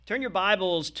Turn your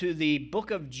Bibles to the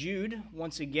book of Jude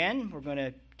once again. We're going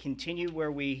to continue where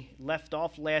we left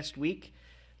off last week,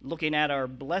 looking at our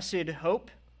blessed hope,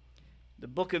 the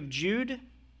book of Jude.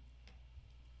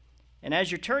 And as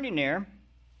you're turning there,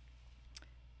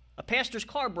 a pastor's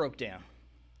car broke down.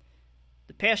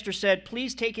 The pastor said,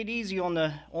 "Please take it easy on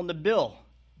the bill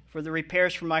for the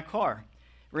repairs for my car.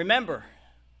 Remember,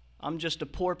 I'm just a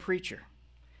poor preacher."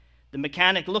 The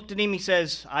mechanic looked at him. He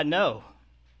says, "I know.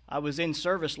 I was in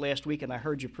service last week and I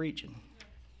heard you preaching."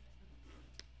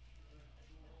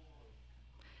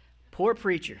 Poor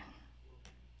preacher.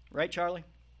 Right, Charlie?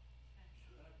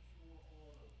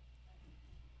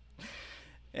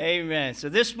 Amen. So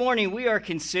this morning we are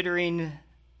considering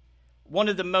one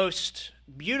of the most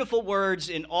beautiful words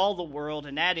in all the world,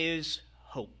 and that is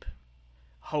hope.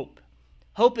 Hope.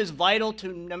 Hope is vital to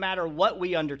no matter what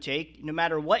we undertake, no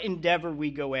matter what endeavor we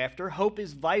go after. Hope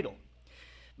is vital.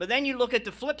 But then you look at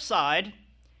the flip side,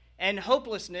 and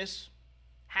hopelessness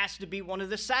has to be one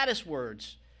of the saddest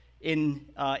words in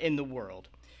the world.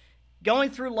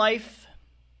 Going through life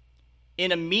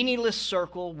in a meaningless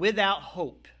circle without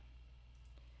hope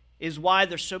is why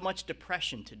there's so much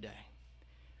depression today,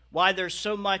 why there's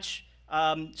so much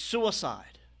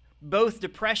suicide. Both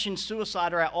depression and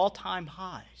suicide are at all-time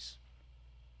highs,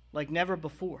 like never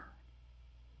before.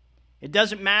 It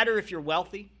doesn't matter if you're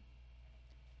wealthy.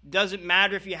 Doesn't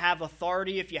matter if you have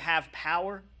authority, if you have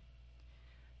power.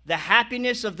 The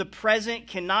happiness of the present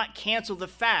cannot cancel the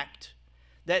fact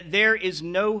that there is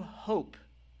no hope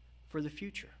for the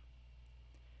future.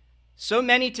 So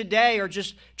many today are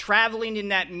just traveling in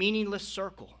that meaningless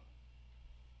circle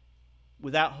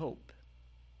without hope.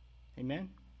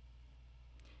 Amen?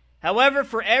 However,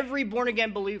 for every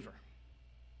born-again believer,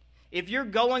 if you're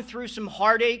going through some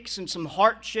heartaches and some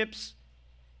hardships,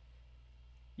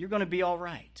 you're going to be all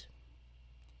right.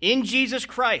 In Jesus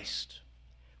Christ,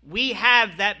 we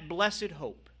have that blessed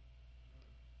hope.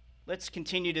 Let's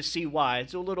continue to see why.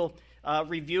 It's a little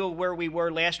review of where we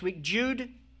were last week.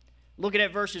 Jude, looking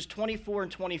at verses 24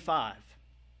 and 25.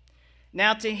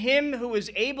 "Now to him who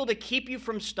is able to keep you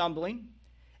from stumbling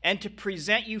and to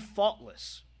present you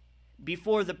faultless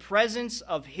before the presence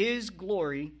of his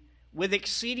glory with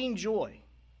exceeding joy,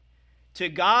 to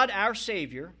God our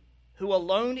Savior, who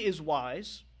alone is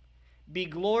wise, be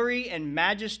glory and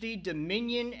majesty,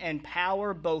 dominion and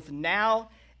power, both now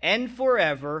and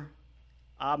forever.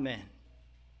 Amen."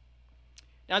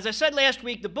 Now, as I said last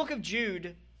week, the book of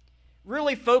Jude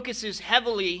really focuses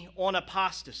heavily on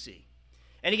apostasy.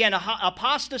 And again,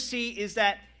 apostasy is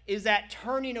that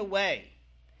turning away,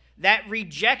 that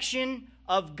rejection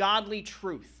of godly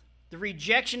truth, the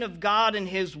rejection of God and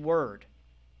his word.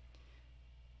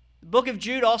 The book of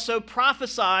Jude also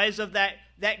prophesies of that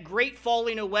great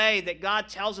falling away that God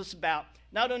tells us about.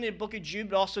 Not only in the book of Jude,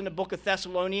 but also in the book of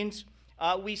Thessalonians.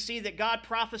 We see that God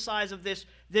prophesies of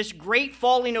this great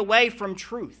falling away from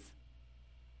truth.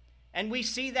 And we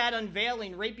see that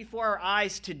unveiling right before our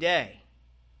eyes today.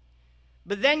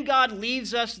 But then God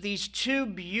leaves us these two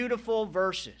beautiful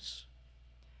verses.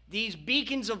 These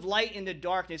beacons of light in the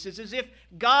darkness. It's as if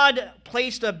God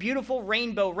placed a beautiful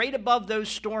rainbow right above those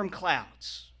storm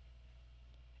clouds.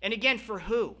 And again, for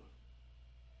who?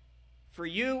 For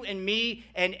you and me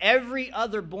and every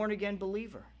other born-again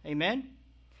believer. Amen?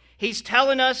 He's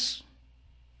telling us,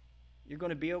 you're going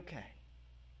to be okay.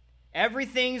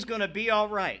 Everything's going to be all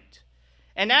right.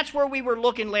 And that's where we were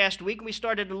looking last week. We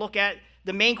started to look at,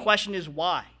 the main question is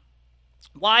why?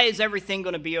 Why is everything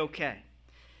going to be okay?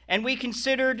 And we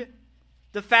considered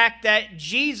the fact that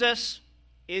Jesus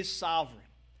is sovereign.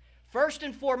 First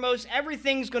and foremost,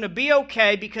 everything's going to be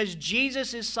okay because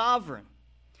Jesus is sovereign.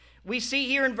 We see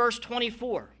here in verse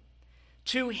 24,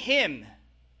 to him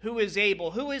who is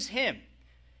able. Who is him?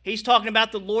 He's talking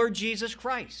about the Lord Jesus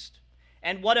Christ.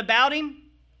 And what about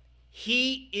him?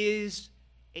 He is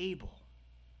able.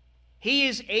 He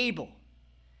is able.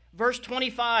 Verse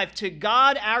 25, to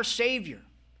God our Savior.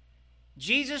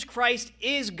 Jesus Christ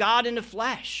is God in the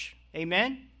flesh.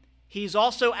 Amen? He's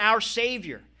also our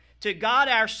Savior. To God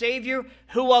our Savior,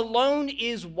 who alone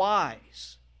is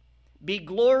wise, be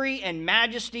glory and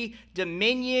majesty,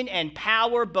 dominion and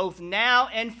power, both now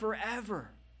and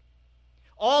forever.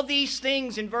 All these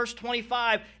things in verse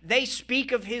 25, they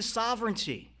speak of his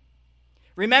sovereignty.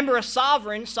 Remember, a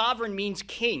sovereign means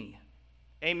king.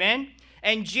 Amen?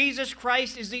 And Jesus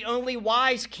Christ is the only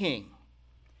wise king.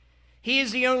 He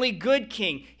is the only good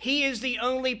king. He is the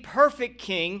only perfect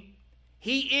king.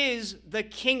 He is the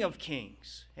King of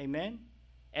kings. Amen?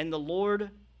 And the Lord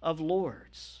of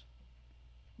lords.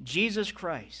 Jesus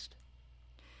Christ.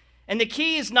 And the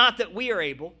key is not that we are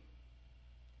able.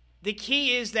 The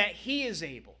key is that he is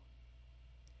able.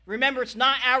 Remember, it's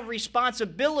not our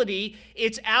responsibility,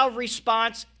 it's our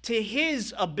response to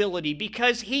his ability,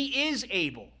 because he is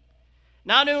able.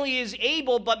 Not only is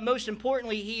able, but most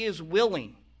importantly, he is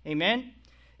willing. Amen?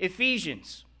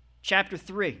 Ephesians chapter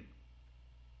 3,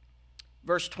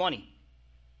 verse 20.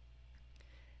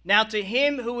 Now to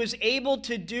him who is able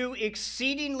to do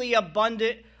exceedingly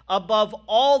abundant above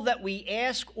all that we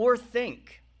ask or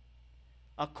think,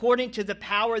 according to the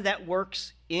power that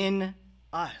works in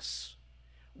us.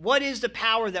 What is the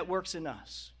power that works in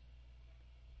us?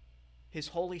 His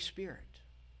Holy Spirit.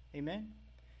 Amen?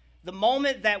 The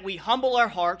moment that we humble our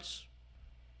hearts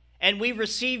and we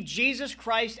receive Jesus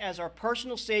Christ as our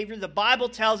personal Savior, the Bible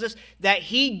tells us that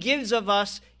he gives of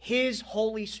us his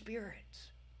Holy Spirit.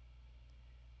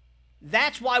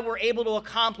 That's why we're able to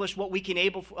accomplish what we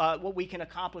can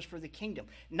accomplish for the kingdom.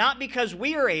 Not because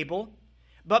we are able,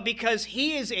 but because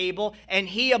he is able and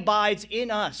he abides in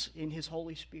us in his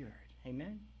Holy Spirit.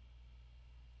 Amen?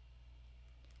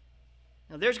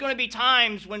 Now, there's going to be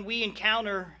times when we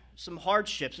encounter some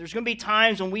hardships. There's going to be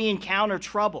times when we encounter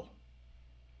trouble.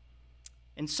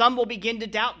 And some will begin to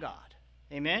doubt God.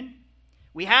 Amen?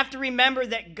 We have to remember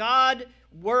that God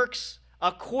works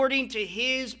according to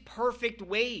his perfect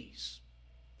ways,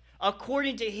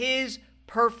 according to his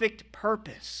perfect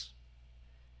purpose.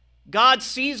 God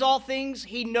sees all things.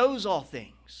 He knows all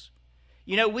things.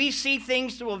 You know, we see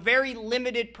things through a very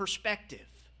limited perspective,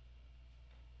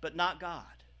 but not God.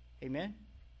 Amen?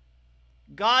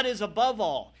 God is above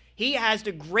all. He has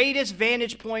the greatest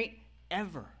vantage point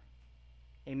ever.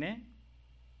 Amen?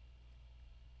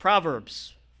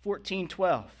 Proverbs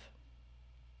 14:12.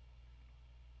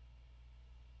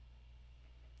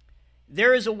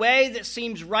 There is a way that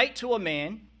seems right to a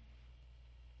man,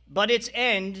 but its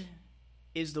end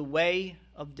is the way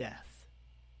of death.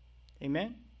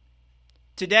 Amen?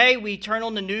 Today we turn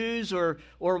on the news or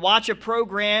watch a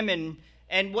program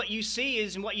and what you see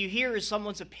is and what you hear is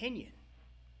someone's opinion.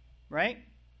 Right?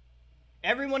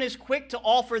 Everyone is quick to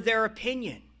offer their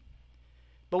opinion.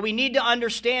 But we need to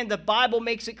understand the Bible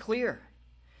makes it clear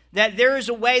that there is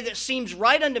a way that seems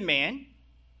right unto man.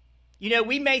 You know,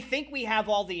 we may think we have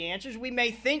all the answers. We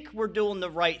may think we're doing the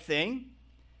right thing.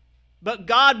 But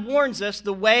God warns us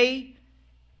the way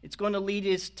it's going to lead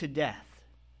us to death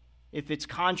if it's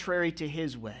contrary to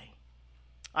his way.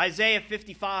 Isaiah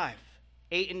 55,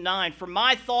 8 and 9. For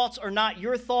my thoughts are not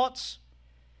your thoughts,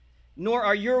 nor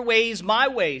are your ways my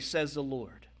ways, says the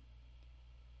Lord.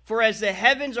 For as the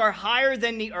heavens are higher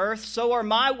than the earth, so are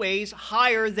my ways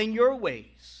higher than your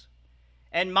ways,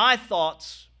 and my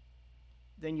thoughts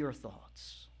than your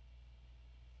thoughts.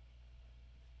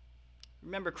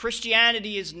 Remember,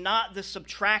 Christianity is not the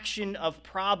subtraction of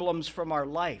problems from our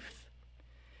life.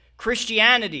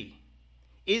 Christianity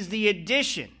is the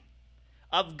addition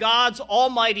of God's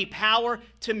almighty power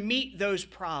to meet those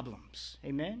problems.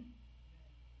 Amen?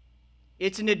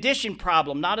 It's an addition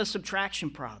problem, not a subtraction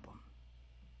problem.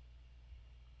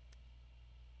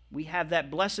 We have that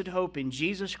blessed hope in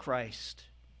Jesus Christ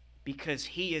because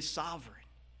he is sovereign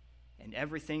and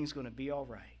everything's going to be all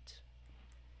right.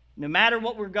 No matter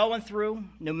what we're going through,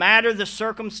 no matter the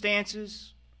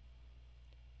circumstances,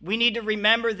 we need to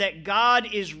remember that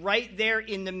God is right there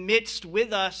in the midst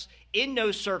with us in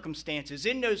those circumstances,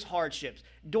 in those hardships,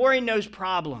 during those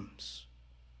problems,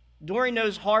 during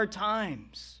those hard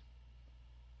times.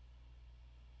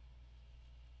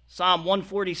 Psalm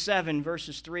 147,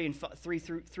 verses 3,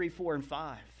 4, and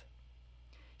 5.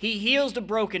 He heals the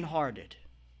brokenhearted,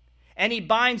 and he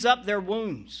binds up their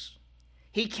wounds.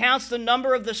 He counts the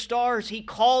number of the stars. He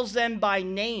calls them by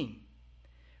name.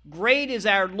 Great is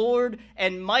our Lord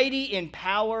and mighty in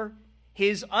power.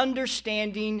 His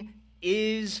understanding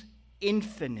is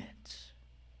infinite.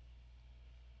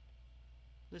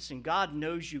 Listen, God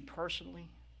knows you personally,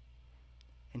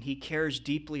 and he cares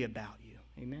deeply about you.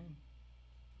 Amen.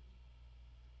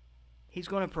 He's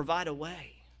going to provide a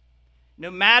way. No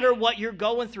matter what you're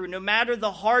going through, no matter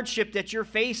the hardship that you're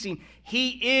facing,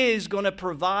 he is going to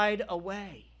provide a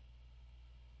way.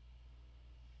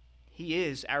 He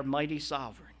is our mighty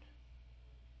sovereign.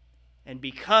 And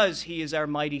because he is our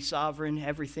mighty sovereign,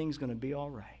 everything's going to be all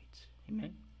right.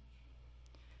 Amen.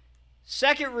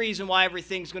 Second reason why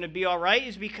everything's going to be all right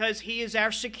is because he is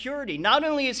our security. Not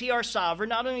only is he our sovereign,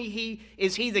 not only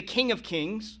is he the King of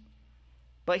Kings,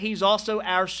 but he's also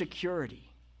our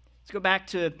security. Let's go back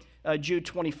to Jude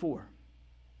 24.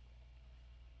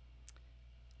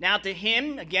 Now to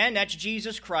him, again, that's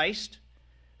Jesus Christ,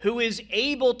 who is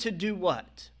able to do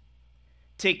what?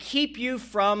 To keep you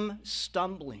from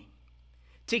stumbling,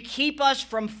 to keep us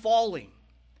from falling.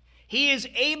 He is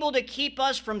able to keep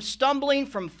us from stumbling,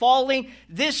 from falling.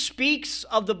 This speaks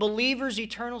of the believer's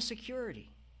eternal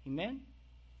security. Amen?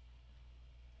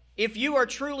 If you are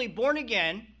truly born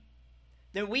again,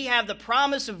 then we have the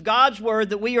promise of God's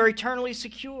word that we are eternally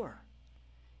secure.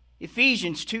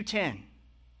 Ephesians 2:10.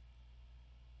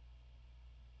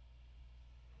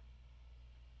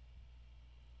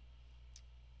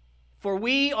 For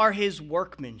we are his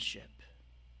workmanship.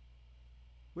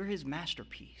 We're his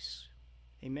masterpiece.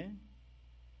 Amen?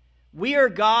 We are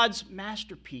God's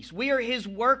masterpiece. We are his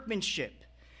workmanship,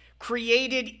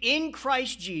 created in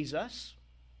Christ Jesus.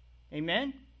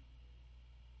 Amen?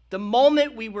 The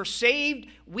moment we were saved,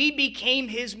 we became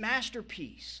his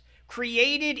masterpiece,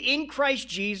 created in Christ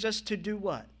Jesus to do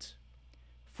what?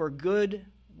 For good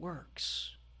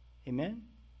works. Amen?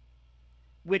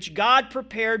 Which God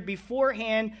prepared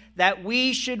beforehand that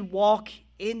we should walk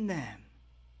in them.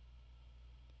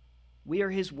 We are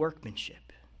his workmanship.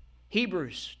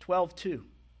 Hebrews 12:2.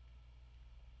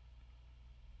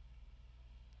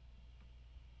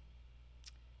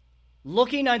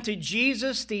 Looking unto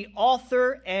Jesus, the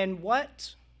author and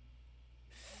what?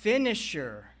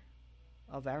 Finisher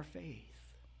of our faith.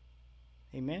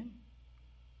 Amen?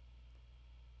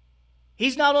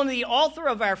 He's not only the author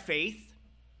of our faith,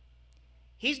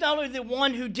 he's not only the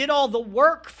one who did all the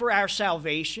work for our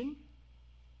salvation,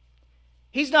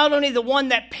 he's not only the one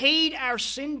that paid our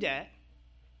sin debt,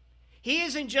 he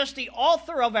isn't just the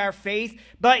author of our faith,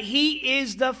 but he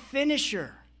is the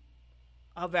finisher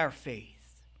of our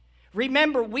faith.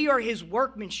 Remember, we are his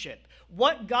workmanship.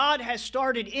 What God has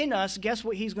started in us, guess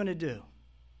what he's going to do?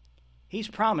 He's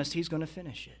promised he's going to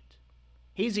finish it.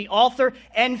 He's the author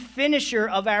and finisher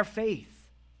of our faith.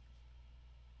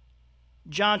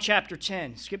 John chapter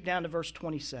 10, skip down to verse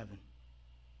 27.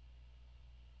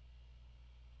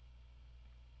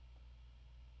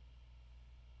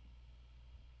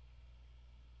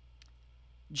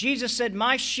 Jesus said,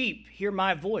 my sheep hear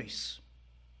my voice,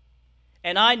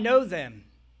 and I know them,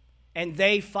 and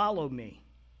they follow me.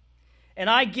 And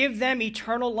I give them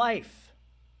eternal life,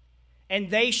 and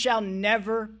they shall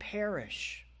never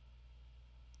perish.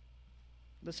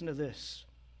 Listen to this.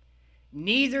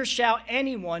 Neither shall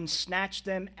anyone snatch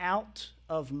them out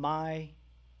of my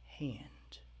hand.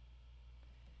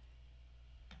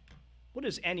 What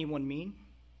does anyone mean?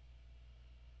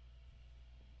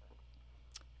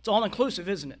 It's all-inclusive,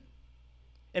 isn't it?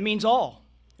 It means all.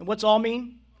 And what's all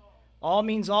mean? All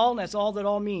means all, and that's all that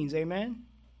all means. Amen?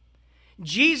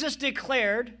 Jesus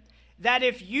declared that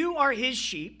if you are his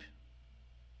sheep,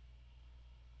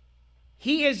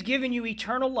 he has given you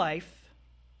eternal life,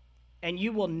 and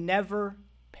you will never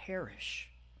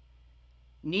perish.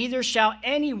 Neither shall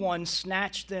anyone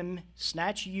snatch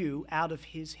you out of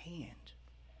his hand.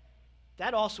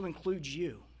 That also includes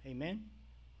you. Amen?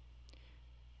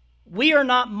 We are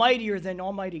not mightier than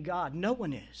Almighty God. No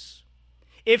one is.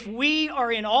 If we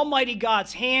are in Almighty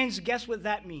God's hands, guess what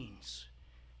that means?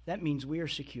 That means we are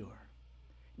secure.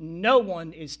 No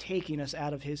one is taking us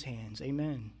out of his hands.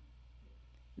 Amen.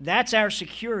 That's our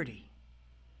security.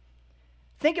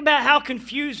 Think about how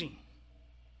confusing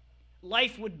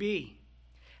life would be.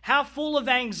 How full of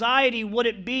anxiety would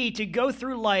it be to go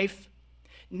through life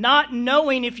not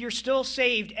knowing if you're still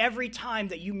saved every time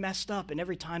that you messed up and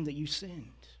every time that you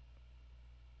sinned?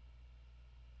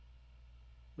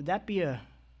 Would that be a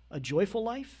joyful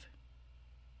life?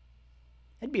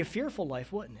 It'd be a fearful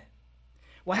life, wouldn't it?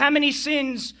 Well, how many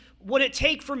sins would it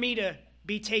take for me to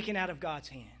be taken out of God's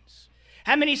hands?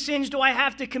 How many sins do I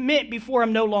have to commit before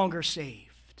I'm no longer saved?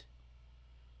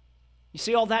 You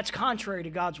see, all that's contrary to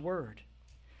God's word.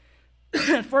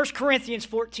 1 Corinthians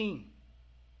 14.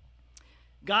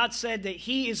 God said that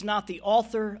he is not the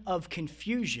author of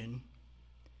confusion,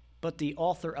 but the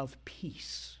author of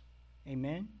peace.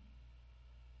 Amen?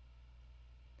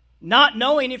 Not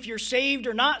knowing if you're saved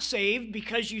or not saved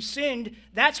because you sinned,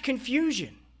 that's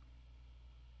confusion.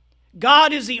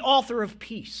 God is the author of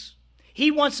peace. He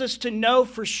wants us to know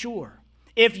for sure.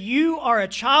 If you are a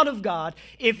child of God,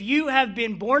 if you have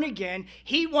been born again,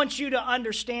 he wants you to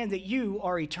understand that you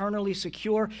are eternally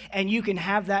secure and you can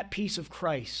have that peace of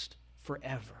Christ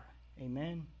forever.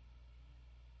 Amen.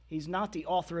 He's not the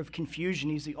author of confusion.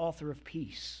 He's the author of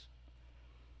peace.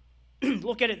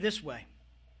 Look at it this way.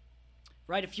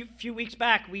 Right, a few weeks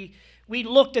back, we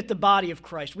looked at the body of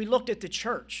Christ. We looked at the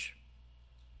church.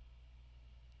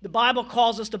 The Bible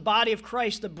calls us the body of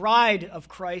Christ, the bride of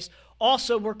Christ.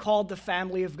 Also, we're called the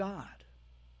family of God.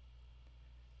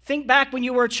 Think back when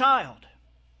you were a child.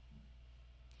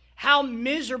 How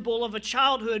miserable of a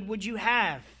childhood would you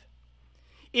have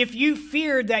if you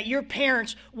feared that your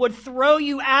parents would throw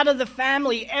you out of the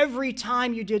family every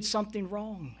time you did something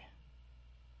wrong?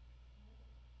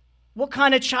 What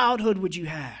kind of childhood would you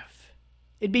have?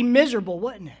 It'd be miserable,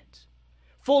 wouldn't it?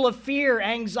 Full of fear,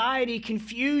 anxiety,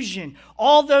 confusion,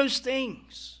 all those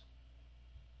things.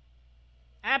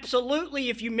 Absolutely,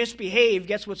 if you misbehave,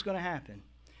 guess what's going to happen?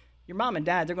 Your mom and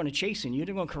dad, they're going to chasten you.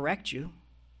 They're going to correct you.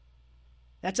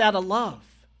 That's out of love.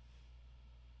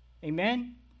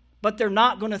 Amen? But they're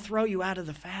not going to throw you out of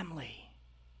the family.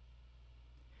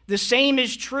 The same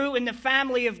is true in the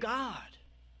family of God.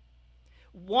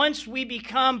 Once we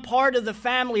become part of the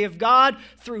family of God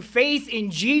through faith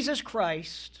in Jesus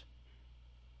Christ,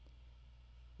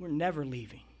 we're never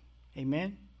leaving.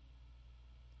 Amen?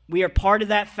 We are part of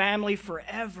that family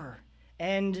forever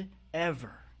and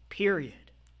ever. Period.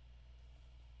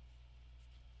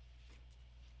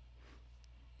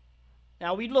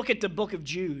 Now we look at the book of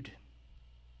Jude.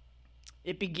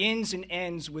 It begins and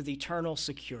ends with eternal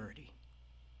security.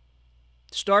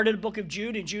 Started the book of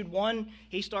Jude in Jude 1,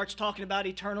 he starts talking about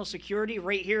eternal security.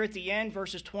 Right here at the end,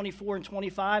 verses 24 and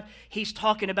 25, he's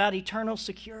talking about eternal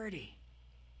security.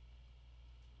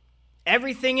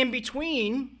 Everything in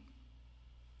between,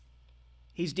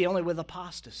 he's dealing with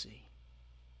apostasy.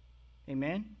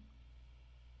 Amen?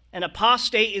 An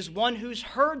apostate is one who's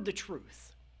heard the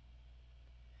truth.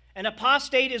 An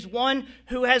apostate is one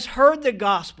who has heard the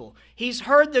gospel. He's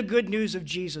heard the good news of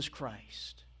Jesus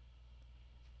Christ.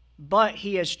 But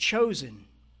he has chosen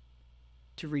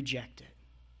to reject it.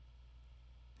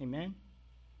 Amen?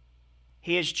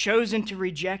 He has chosen to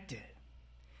reject it.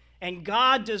 And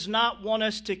God does not want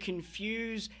us to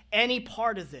confuse any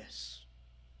part of this.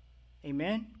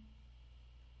 Amen?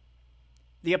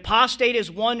 The apostate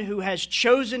is one who has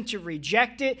chosen to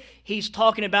reject it. He's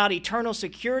talking about eternal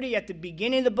security at the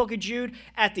beginning of the book of Jude,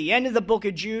 at the end of the book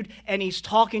of Jude, and he's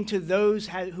talking to those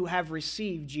who have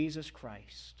received Jesus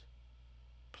Christ.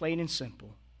 Plain and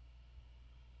simple.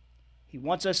 He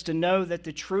wants us to know that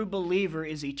the true believer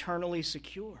is eternally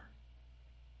secure.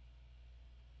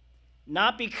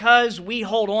 Not because we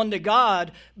hold on to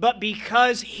God, but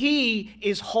because He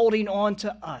is holding on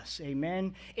to us.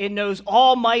 Amen? In those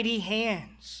almighty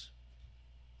hands.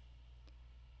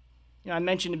 I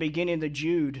mentioned the beginning of the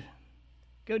Jude.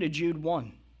 Go to Jude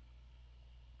 1.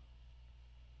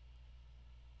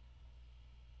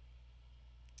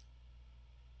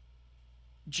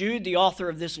 Jude, the author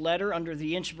of this letter, under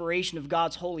the inspiration of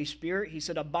God's Holy Spirit, he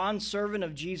said, a bondservant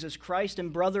of Jesus Christ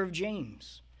and brother of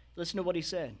James. Listen to what he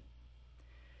said.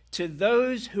 To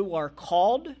those who are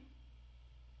called,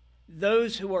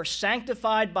 those who are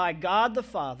sanctified by God the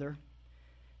Father,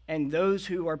 and those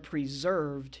who are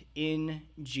preserved in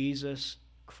Jesus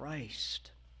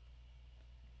Christ.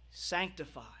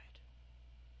 Sanctified.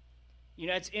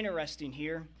 It's interesting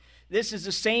here. This is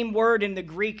the same word in the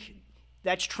Greek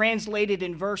that's translated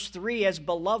in verse 3 as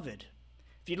beloved.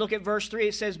 If you look at verse 3,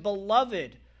 it says,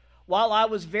 Beloved, while I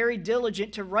was very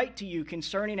diligent to write to you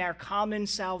concerning our common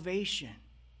salvation.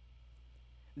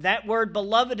 That word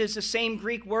beloved is the same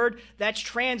Greek word that's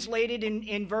translated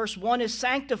in verse 1 as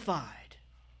sanctified.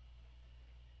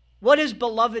 What does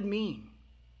beloved mean?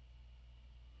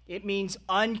 It means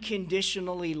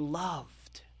unconditionally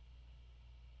loved.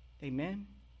 Amen?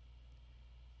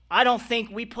 I don't think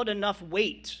we put enough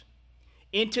weight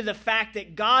into the fact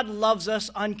that God loves us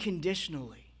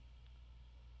unconditionally.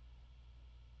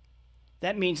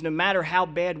 That means no matter how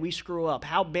bad we screw up,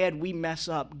 how bad we mess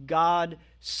up, God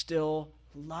still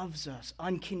loves us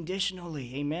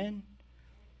unconditionally. Amen?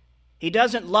 He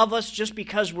doesn't love us just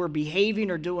because we're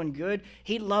behaving or doing good.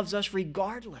 He loves us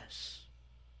regardless.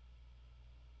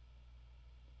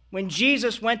 When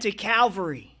Jesus went to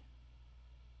Calvary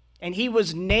and he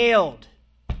was nailed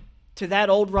to that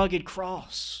old rugged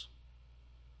cross,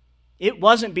 it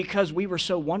wasn't because we were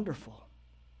so wonderful.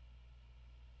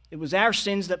 It was our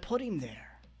sins that put him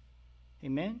there.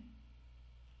 Amen?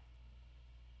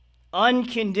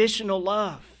 Unconditional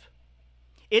love.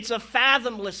 It's a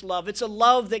fathomless love. It's a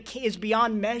love that is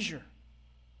beyond measure.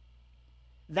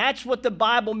 That's what the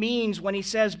Bible means when he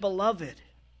says beloved.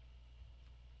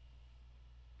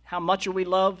 How much are we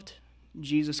loved?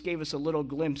 Jesus gave us a little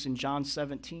glimpse in John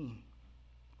 17.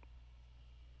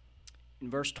 In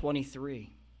verse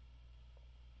 23.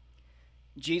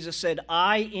 Jesus said,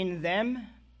 I in them,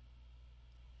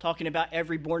 talking about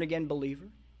every born-again believer,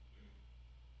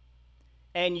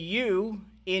 and you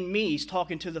in me, he's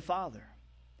talking to the Father,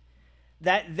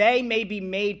 that they may be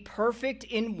made perfect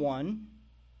in one,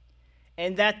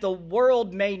 and that the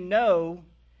world may know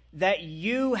that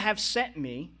you have sent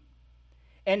me,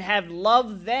 and have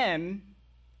loved them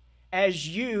as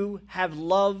you have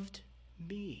loved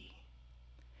me.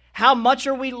 How much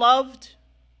are we loved?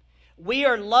 We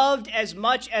are loved as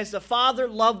much as the Father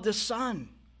loved the Son.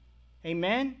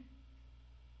 Amen?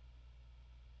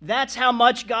 That's how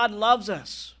much God loves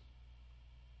us.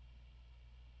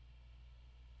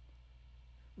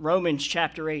 Romans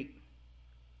chapter 8,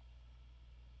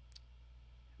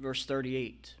 verse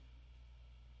 38.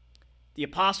 The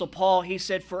Apostle Paul, he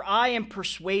said, "For I am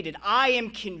persuaded, I am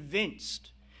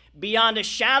convinced, beyond a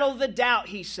shadow of a doubt,"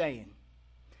 he's saying,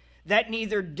 "that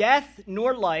neither death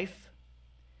nor life,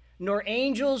 nor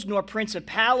angels, nor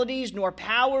principalities, nor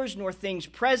powers, nor things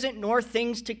present, nor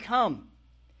things to come,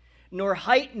 nor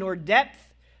height, nor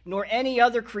depth, nor any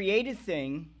other created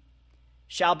thing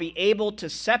shall be able to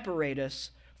separate us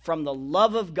from the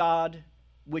love of God,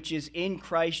 which is in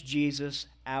Christ Jesus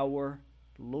our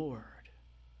Lord."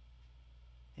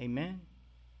 Amen.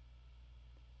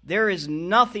 There is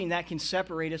nothing that can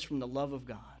separate us from the love of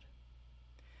God.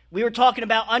 We were talking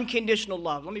about unconditional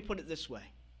love. Let me put it this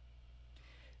way.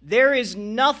 There is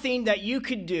nothing that you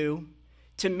could do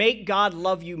to make God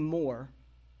love you more,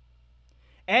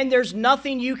 and there's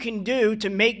nothing you can do to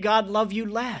make God love you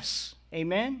less.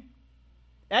 Amen?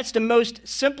 That's the most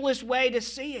simplest way to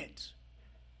see it.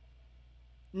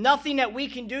 Nothing that we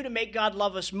can do to make God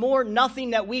love us more, nothing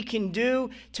that we can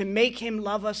do to make him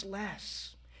love us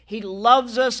less. He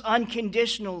loves us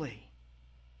unconditionally.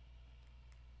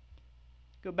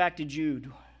 Go back to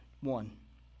Jude 1.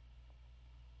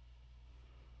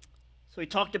 So he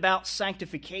talked about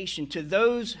sanctification to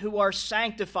those who are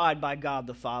sanctified by God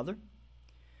the Father.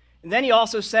 And then he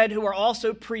also said who are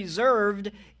also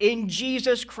preserved in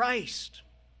Jesus Christ.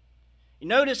 You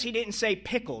notice he didn't say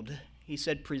pickled. He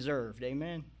said preserved.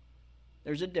 Amen.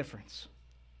 There's a difference.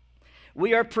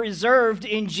 We are preserved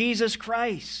in Jesus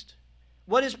Christ.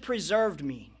 What does preserved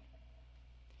mean?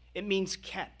 It means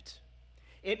kept.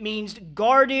 It means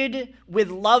guarded with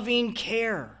loving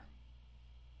care.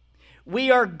 We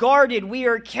are guarded, we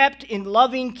are kept in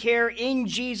loving care in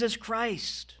Jesus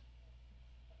Christ.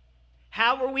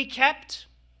 How are we kept?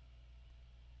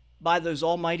 By those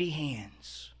almighty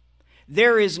hands.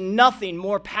 There is nothing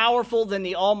more powerful than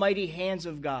the almighty hands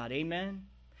of God. Amen?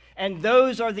 And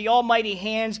those are the almighty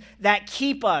hands that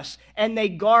keep us and they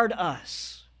guard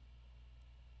us.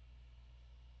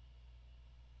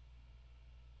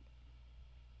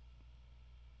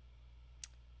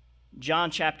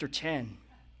 John chapter 10.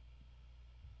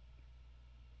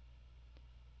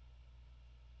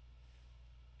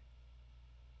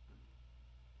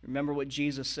 Remember what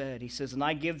Jesus said. He says, "And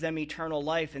I give them eternal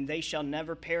life, and they shall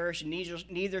never perish,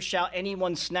 neither shall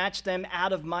anyone snatch them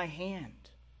out of my hand.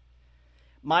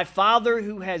 My Father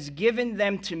who has given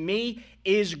them to me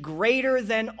is greater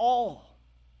than all."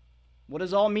 What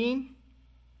does all mean?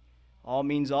 All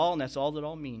means all, and that's all that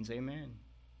all means. Amen.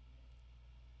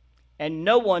 "And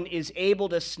no one is able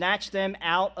to snatch them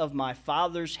out of my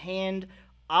Father's hand.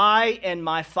 I and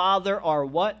my Father are"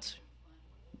 what?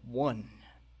 One.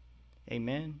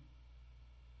 Amen.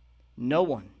 No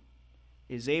one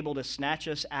is able to snatch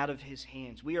us out of his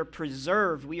hands. We are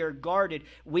preserved, we are guarded,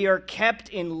 we are kept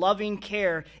in loving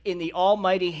care in the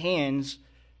almighty hands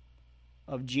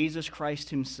of Jesus Christ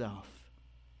himself,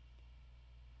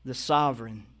 the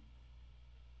sovereign,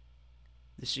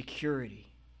 the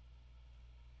security.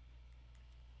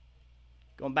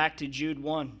 Going back to Jude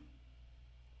 1.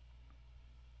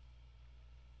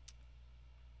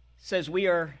 It says we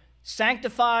are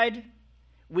sanctified,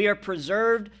 we are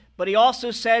preserved, but he also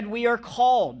said we are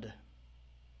called.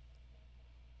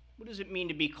 What does it mean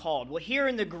to be called? Well, here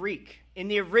in the Greek, in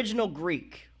the original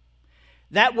Greek,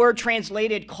 that word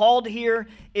translated called here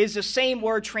is the same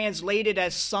word translated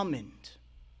as summoned.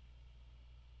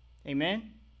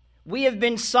 Amen? We have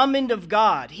been summoned of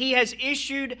God. He has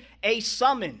issued a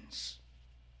summons.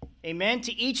 Amen?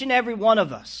 To each and every one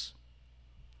of us.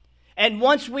 And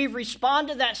once we've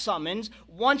responded to that summons,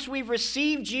 once we've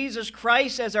received Jesus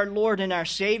Christ as our Lord and our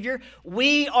Savior,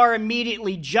 we are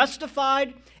immediately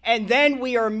justified, and then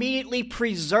we are immediately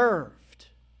preserved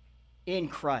in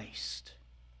Christ.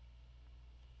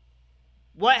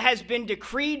 What has been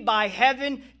decreed by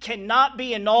heaven cannot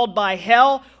be annulled by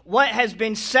hell. What has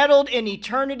been settled in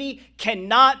eternity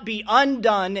cannot be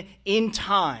undone in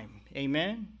time.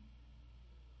 Amen?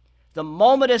 The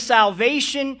moment of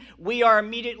salvation, we are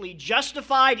immediately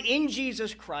justified in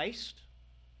Jesus Christ,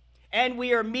 and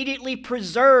we are immediately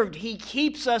preserved. He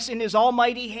keeps us in his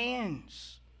almighty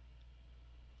hands.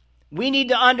 We need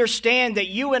to understand that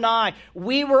you and I,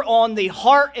 we were on the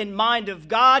heart and mind of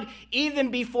God even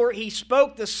before he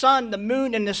spoke the sun, the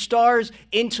moon, and the stars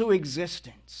into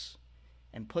existence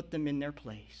and put them in their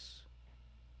place.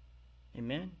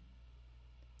 Amen?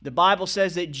 The Bible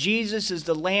says that Jesus is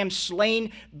the Lamb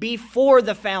slain before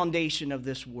the foundation of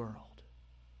this world.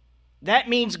 That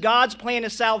means God's plan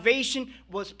of salvation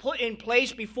was put in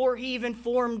place before he even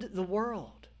formed the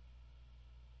world.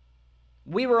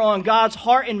 We were on God's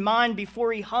heart and mind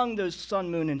before he hung those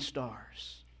sun, moon, and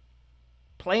stars.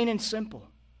 Plain and simple.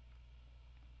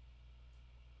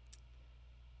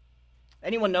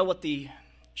 Anyone know what the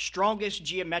strongest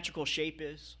geometrical shape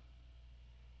is?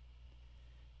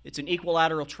 It's an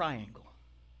equilateral triangle.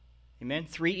 Amen?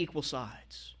 3 equal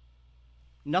sides.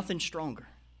 Nothing stronger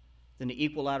than the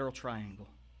equilateral triangle.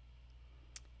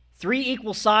 3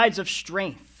 equal sides of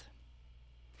strength.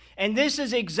 And this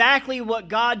is exactly what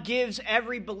God gives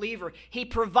every believer. He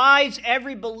provides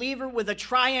every believer with a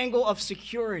triangle of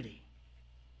security.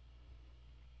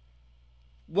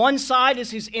 One side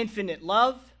is his infinite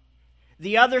love.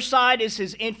 The other side is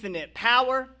his infinite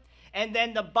power. And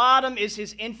then the bottom is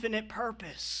his infinite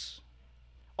purpose.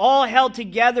 All held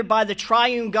together by the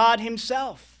triune God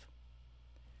himself.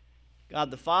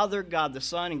 God the Father, God the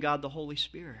Son, and God the Holy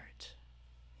Spirit.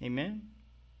 Amen?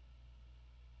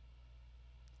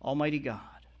 Almighty God.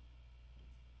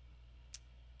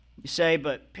 You say,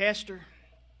 but Pastor,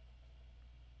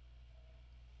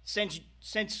 since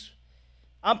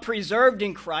I'm preserved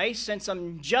in Christ, since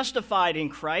I'm justified in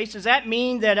Christ, does that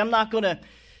mean that I'm not going to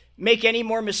make any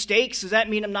more mistakes? Does that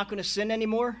mean I'm not going to sin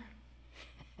anymore?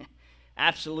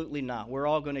 Absolutely not. We're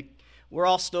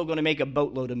all still going to make a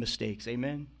boatload of mistakes.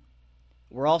 Amen.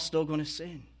 We're all still going to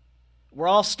sin. We're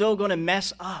all still going to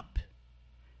mess up.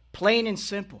 Plain and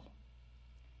simple.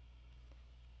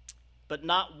 But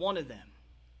not one of them,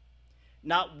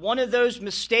 not one of those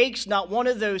mistakes, not one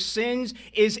of those sins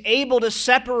is able to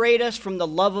separate us from the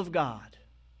love of God.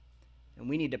 And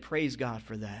we need to praise God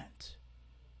for that.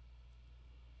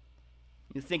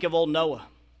 You think of old Noah.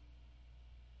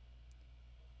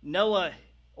 Noah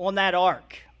on that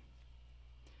ark.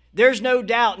 There's no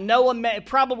doubt Noah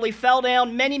probably fell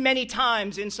down many, many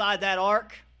times inside that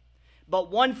ark.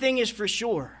 But one thing is for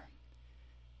sure.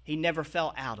 He never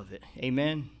fell out of it.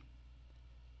 Amen.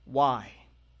 Why?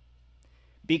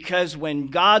 Because when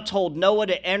God told Noah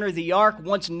to enter the ark,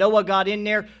 once Noah got in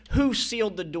there, who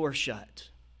sealed the door shut?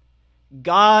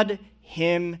 God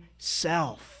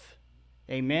himself.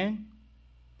 Amen?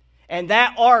 And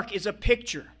that ark is a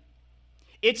picture.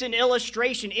 It's an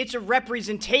illustration. It's a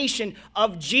representation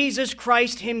of Jesus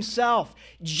Christ himself.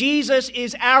 Jesus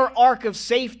is our ark of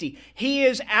safety. He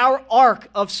is our ark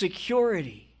of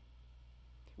security.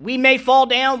 We may fall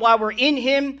down while we're in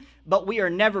him, but we are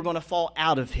never going to fall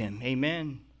out of him.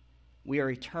 Amen. We are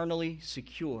eternally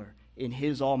secure in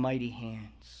his almighty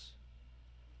hands.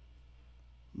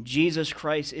 Jesus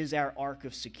Christ is our ark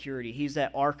of security. He's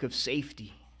that ark of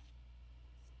safety.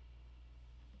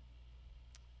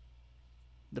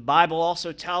 The Bible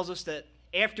also tells us that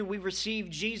after we receive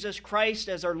Jesus Christ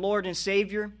as our Lord and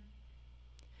Savior,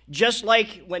 just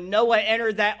like when Noah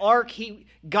entered that ark,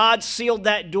 God sealed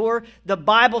that door. The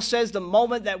Bible says the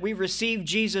moment that we receive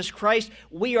Jesus Christ,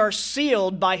 we are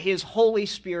sealed by his Holy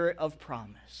Spirit of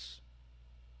promise.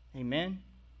 Amen?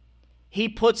 He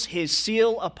puts his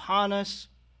seal upon us,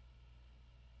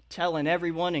 telling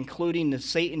everyone, including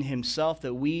Satan himself,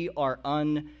 that we are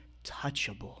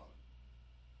untouchable.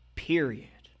 Period.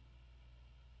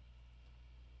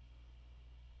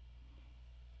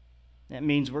 That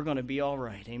means we're going to be all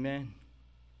right. Amen.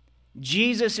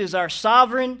 Jesus is our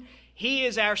sovereign. He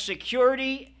is our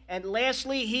security. And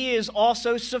lastly, he is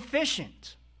also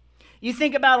sufficient. You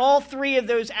think about all 3 of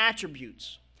those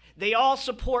attributes. They all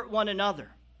support one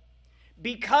another.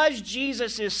 Because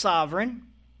Jesus is sovereign,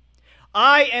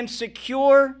 I am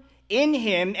secure in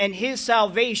him, and his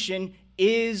salvation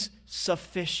is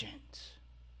sufficient.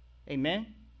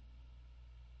 Amen.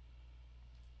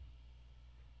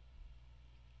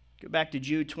 Go back to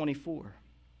Jude 24.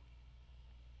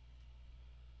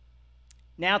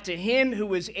 Now to him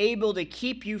who is able to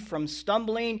keep you from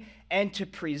stumbling and to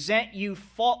present you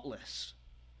faultless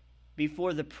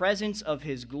before the presence of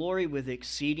his glory with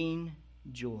exceeding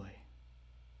joy.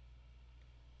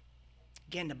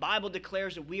 Again, the Bible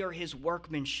declares that we are his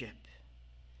workmanship.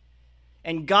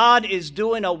 And God is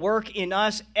doing a work in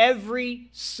us every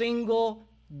single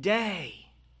day.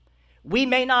 We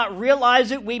may not realize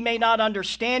it, we may not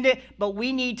understand it, but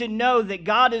we need to know that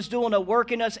God is doing a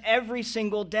work in us every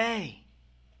single day.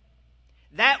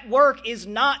 That work is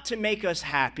not to make us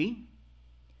happy.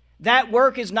 That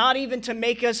work is not even to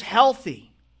make us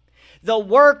healthy. The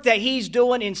work that he's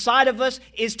doing inside of us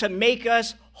is to make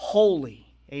us holy.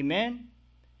 Amen?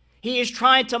 He is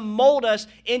trying to mold us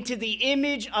into the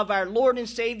image of our Lord and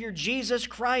Savior, Jesus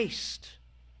Christ.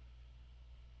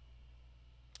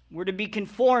 We're to be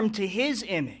conformed to his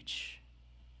image.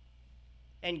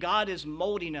 And God is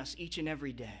molding us each and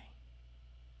every day.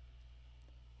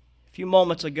 A few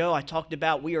moments ago, I talked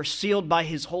about we are sealed by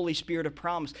his Holy Spirit of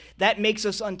promise. That makes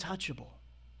us untouchable.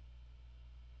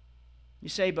 You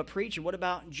say, but preacher, what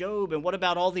about Job and what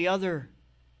about all the other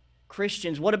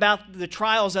Christians? What about the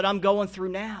trials that I'm going through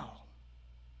now?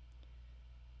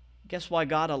 Guess why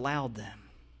God allowed them?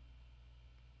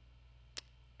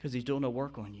 Because he's doing a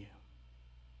work on you.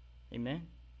 Amen?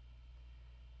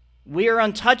 We are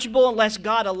untouchable unless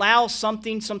God allows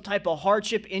something, some type of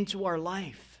hardship into our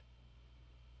life.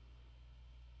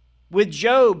 With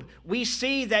Job, we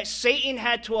see that Satan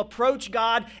had to approach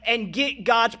God and get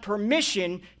God's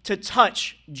permission to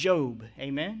touch Job.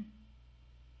 Amen?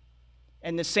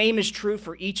 And the same is true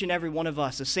for each and every one of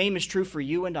us. The same is true for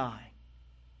you and I.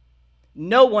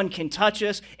 No one can touch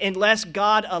us unless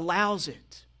God allows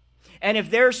it. And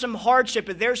if there's some hardship,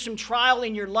 if there's some trial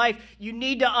in your life, you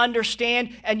need to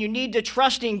understand and you need to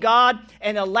trust in God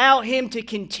and allow Him to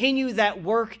continue that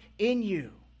work in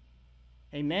you.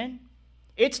 Amen?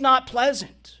 It's not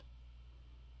pleasant.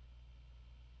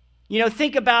 You know,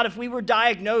 think about if we were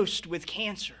diagnosed with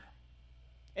cancer.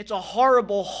 It's a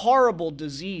horrible, horrible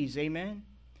disease, amen?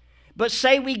 But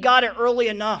say we got it early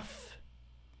enough,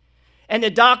 and the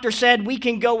doctor said we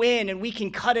can go in and we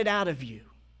can cut it out of you.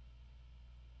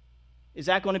 Is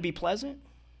that going to be pleasant?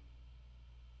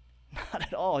 Not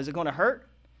at all. Is it going to hurt?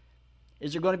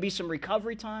 Is there going to be some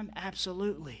recovery time?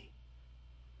 Absolutely.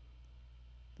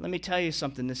 Let me tell you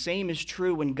something. The same is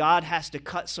true when God has to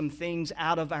cut some things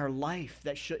out of our life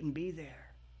that shouldn't be there.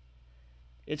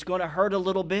 It's going to hurt a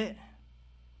little bit,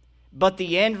 but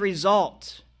the end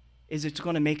result is it's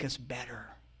going to make us better.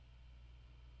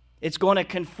 It's going to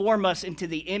conform us into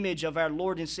the image of our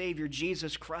Lord and Savior,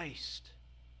 Jesus Christ.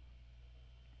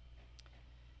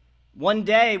 One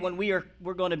day when we're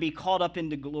going to be caught up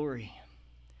into glory,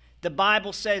 the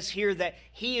Bible says here that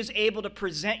He is able to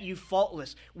present you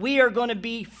faultless. We are going to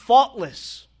be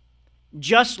faultless,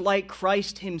 just like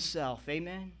Christ Himself.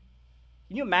 Amen?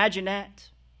 Can you imagine that?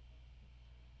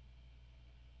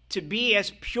 To be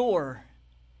as pure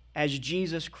as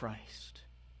Jesus Christ.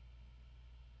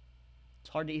 It's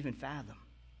hard to even fathom.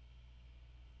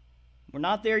 We're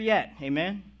not there yet.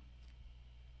 Amen?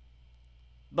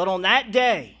 But on that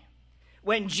day,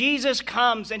 when Jesus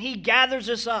comes and He gathers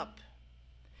us up,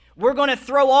 we're going to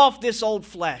throw off this old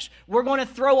flesh. We're going to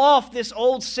throw off this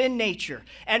old sin nature.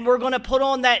 And we're going to put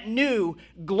on that new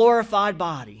glorified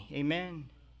body. Amen?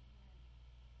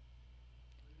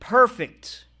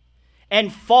 Perfect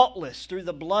and faultless through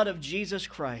the blood of Jesus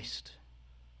Christ.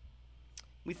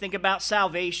 We think about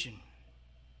salvation.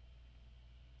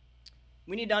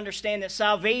 We need to understand that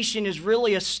salvation is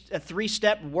really a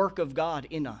three-step work of God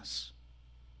in us.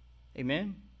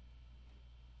 Amen?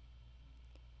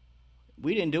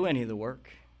 We didn't do any of the work.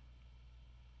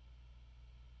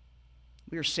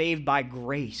 We are saved by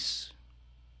grace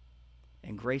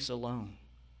and grace alone.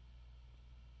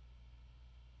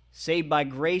 Saved by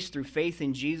grace through faith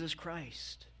in Jesus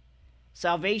Christ.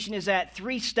 Salvation is that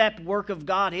three-step work of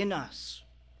God in us.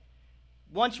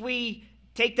 Once we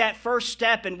take that first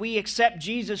step and we accept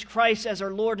Jesus Christ as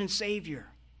our Lord and Savior,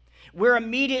 we're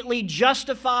immediately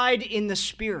justified in the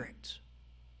Spirit.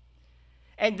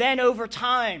 And then over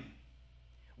time,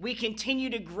 we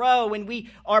continue to grow and we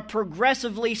are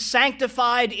progressively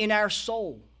sanctified in our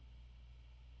soul.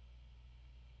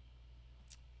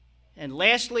 And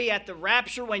lastly, at the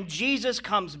rapture, when Jesus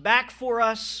comes back for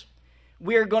us,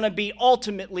 we're going to be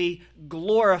ultimately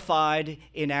glorified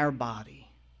in our body.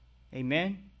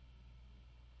 Amen?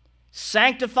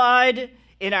 Sanctified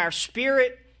in our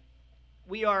spirit.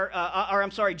 We are,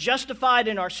 justified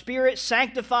in our spirit,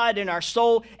 sanctified in our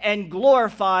soul, and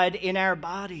glorified in our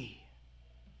body.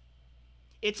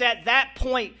 It's at that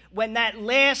point when that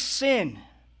last sin,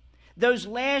 those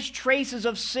last traces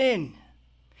of sin,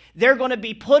 they're going to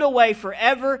be put away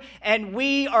forever, and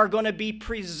we are going to be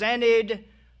presented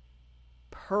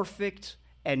perfect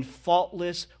and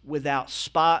faultless, without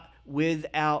spot,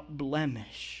 without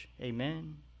blemish.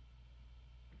 Amen?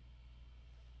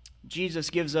 Jesus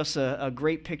gives us a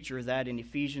great picture of that in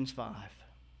Ephesians 5.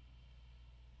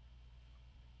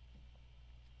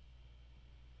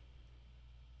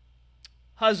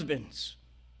 Husbands,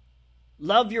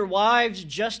 love your wives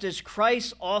just as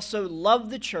Christ also loved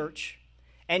the church,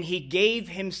 and He gave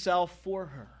Himself for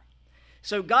her.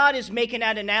 So God is making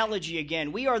that analogy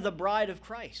again. We are the bride of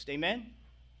Christ. Amen?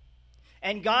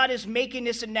 And God is making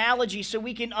this analogy so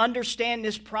we can understand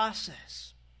this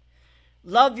process.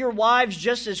 Love your wives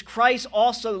just as Christ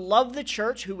also loved the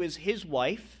church, who is His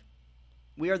wife.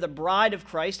 We are the bride of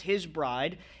Christ, His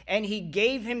bride. And He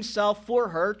gave Himself for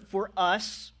her, for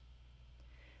us,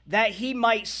 that He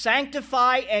might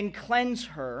sanctify and cleanse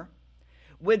her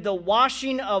with the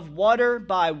washing of water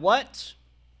by what?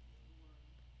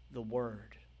 The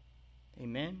Word.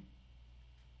 Amen?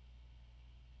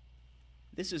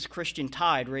 This is Christian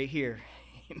Tide right here.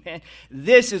 Amen.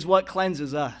 This is what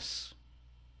cleanses us.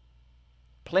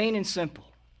 Plain and simple.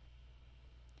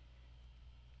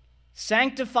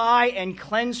 Sanctify and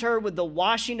cleanse her with the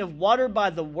washing of water by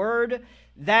the word,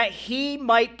 that he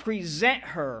might present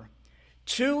her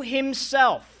to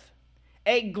himself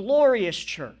a glorious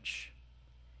church,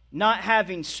 not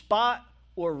having spot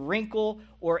or wrinkle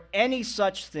or any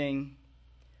such thing,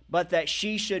 but that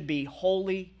she should be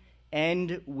holy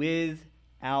and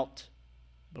without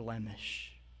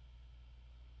blemish.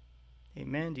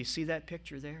 Amen. Do you see that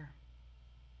picture there?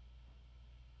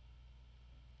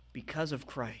 Because of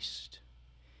Christ.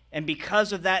 And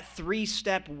because of that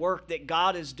three-step work that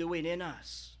God is doing in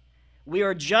us. We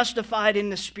are justified in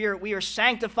the Spirit. We are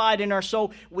sanctified in our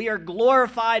soul. We are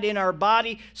glorified in our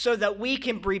body so that we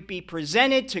can be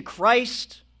presented to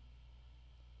Christ,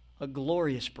 a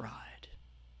glorious bride,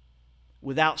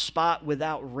 without spot,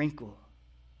 without wrinkle.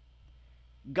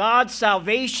 God's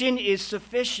salvation is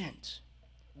sufficient.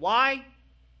 Why?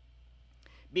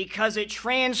 Because it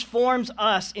transforms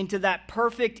us into that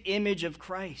perfect image of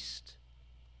Christ.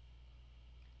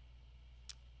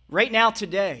 Right now,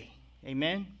 today,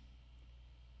 amen,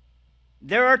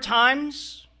 there are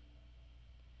times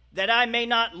that I may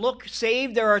not look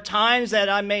saved. There are times that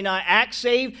I may not act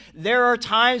saved. There are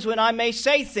times when I may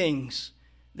say things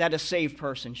that a saved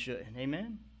person shouldn't.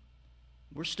 Amen?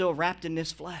 We're still wrapped in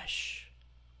this flesh.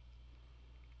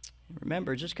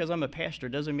 Remember, just because I'm a pastor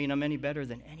doesn't mean I'm any better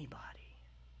than anybody.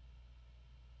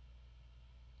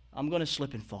 I'm going to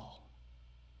slip and fall.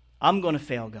 I'm going to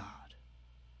fail God.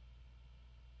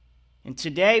 And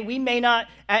today we may not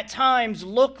at times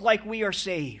look like we are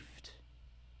saved.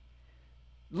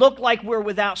 Look like we're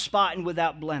without spot and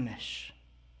without blemish.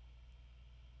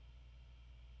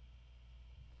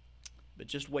 But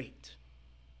just wait.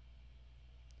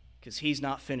 Because he's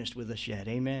not finished with us yet.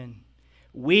 Amen.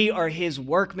 We are his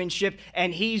workmanship,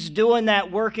 and he's doing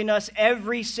that work in us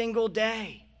every single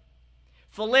day.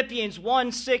 Philippians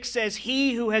 1:6 says,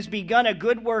 he who has begun a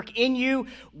good work in you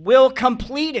will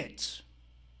complete it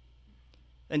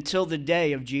until the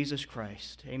day of Jesus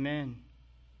Christ. Amen.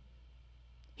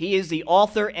 He is the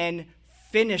author and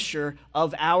finisher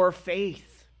of our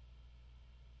faith.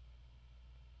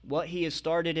 What he has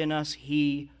started in us,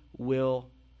 he will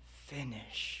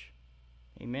finish.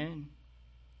 Amen.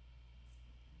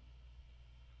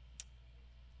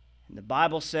 And the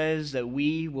Bible says that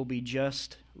we will be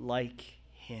just like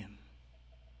him.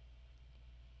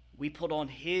 We put on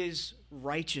his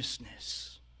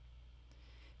righteousness.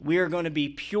 We are going to be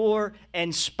pure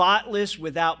and spotless,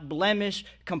 without blemish,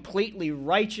 completely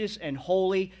righteous and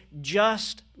holy,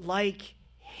 just like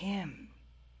him.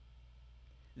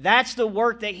 That's the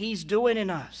work that he's doing in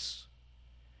us.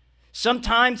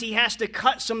 Sometimes he has to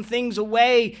cut some things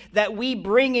away that we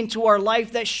bring into our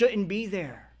life that shouldn't be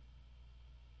there.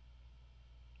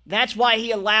 That's why he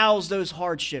allows those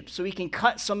hardships, so he can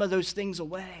cut some of those things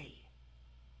away.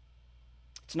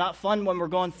 It's not fun when we're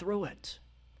going through it.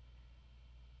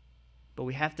 But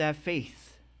we have to have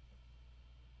faith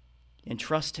and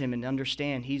trust him and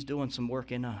understand he's doing some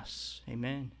work in us.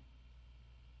 Amen.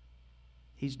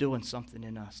 He's doing something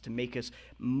in us to make us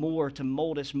more, to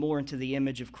mold us more into the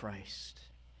image of Christ.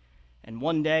 And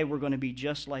one day we're going to be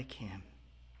just like him.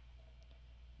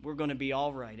 We're going to be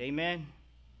all right. Amen.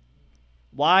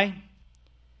 Why?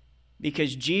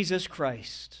 Because Jesus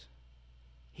Christ,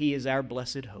 he is our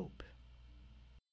blessed hope.